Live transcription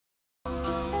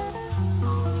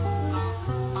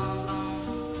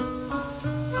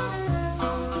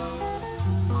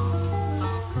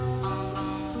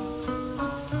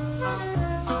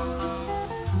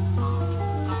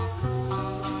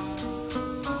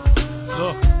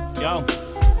Look, yo,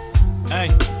 hey,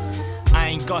 I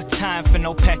ain't got time for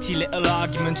no petty little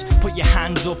arguments. Put your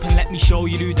hands up and let me show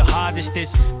you who the hardest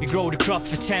is. We grow the crop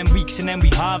for 10 weeks and then we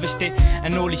harvest it.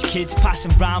 And all these kids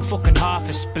passing round fucking half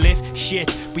a spliff.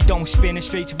 Shit, we don't spin it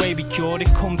straight away, we cured it.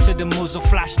 Come to the muzzle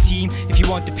flash team if you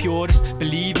want the purest.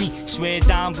 Believe me, swear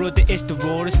down brother, it's the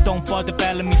rawest. Don't bother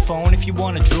belling me phone if you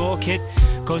wanna draw, kid,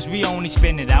 cause we only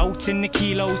spin it out in the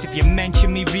kilos. If you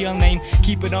mention me real name,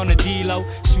 keep it on a D-low.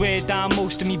 Swear down,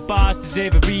 most of me bars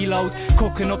deserve a reload.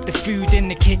 Cooking up the food in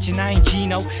the kitchen, I ain't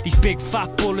Gino. These big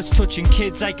fat bullets touching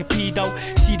kids like a pedo.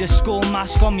 See the skull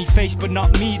mask on me face, but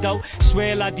not me though.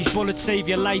 Swear lad, these bullets save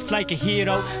your life like a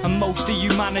hero. And most of you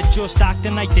man are just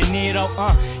acting like De Niro.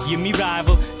 You're me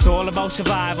rival, it's all about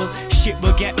survival. Shit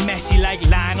will get messy like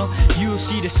Lionel. You'll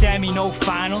see the semi, no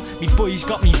final. Me boys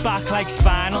got me back like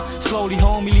Spinal. Slowly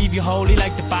homie, leave you holy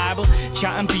like the Bible.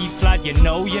 Chatting beef lad, you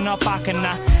know you're not backing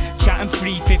that. Chatting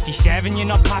 357, you're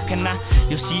not packing that.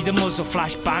 You'll see the muzzle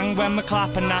flash bang when we're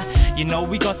clapping that. You know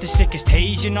we got the sickest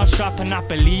haze, you're not strapping that.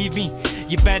 Believe me,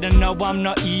 you better know I'm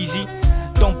not easy.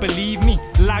 Don't believe me,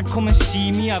 lad, come and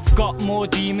see me. I've got more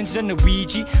demons than a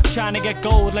Ouija. Trying to get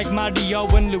gold like Mario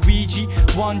and Luigi.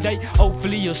 One day,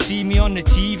 hopefully you'll see me on the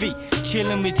TV,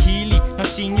 chilling with Healy. Not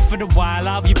seen you for a while,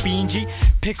 have you been, G?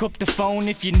 Pick up the phone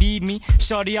if you need me.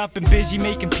 Sorry, I've been busy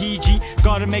making PG.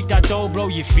 Gotta make that dough, bro,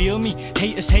 you feel me?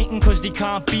 Haters hating cause they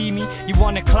can't beat me. You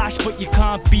wanna clash but you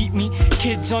can't beat me.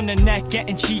 Kids on the net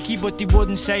getting cheeky, but they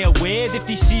wouldn't say a word if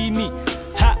they see me.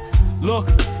 Ha, look,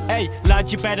 hey,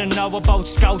 lad, you better know about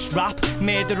Scouse rap.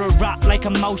 Murder a rat like a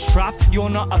mouse trap. You're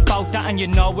not about that and you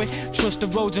know it. Trust the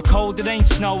roads are cold, it ain't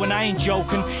snowing, I ain't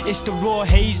joking. It's the raw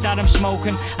haze that I'm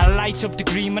smoking. I light up the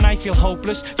green when I feel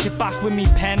hopeless. Sit back with me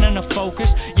pen and a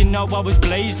focus. You know I was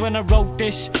blazed when I wrote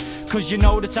this, cause you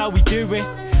know that's how we do it.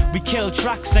 We kill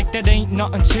tracks like there ain't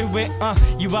nothing to it.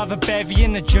 You have a bevy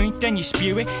in a joint, then you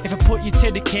spew it. If I put you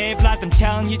to the curb, lad, I'm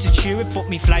telling you to chew it. But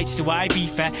me flights to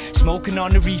Ibiza, smoking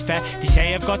on the reefer. They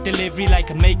say I've got delivery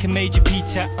like I make a major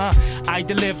pizza. I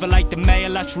deliver like the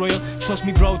mail, that's royal. Trust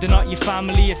me bro, they're not your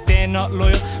family if they're not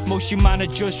loyal. Most you man are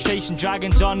just chasing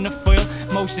dragons on the foil.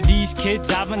 Most of these kids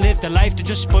haven't lived a life, they're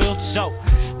just spoiled. So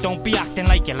don't be acting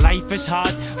like your life is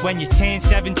hard. When you turn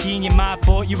 17, your ma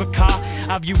bought you a car.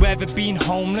 Have you ever been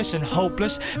homeless and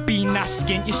hopeless? Been that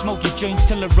skint, you smoke your joints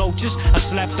till the roaches. I've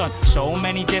slept on so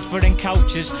many different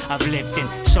couches. I've lived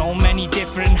in so many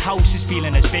different houses,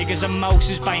 feeling as big as a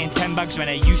mouse's. Buying 10 bags when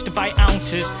I used to buy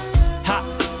ounces.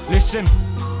 Ha, listen,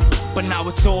 but now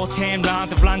it's all turned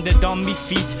round, I've landed on me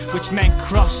feet, which meant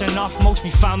crossing off most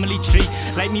me family tree.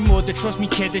 Like me mother, trust me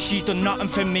kid, that she's done nothing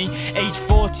for me. Age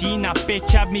 14, that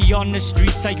bitch had me on the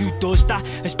streets. Like who does that?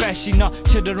 Especially not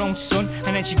to their own son.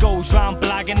 And then she goes round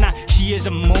blagging that she is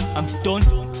a mum. I'm done.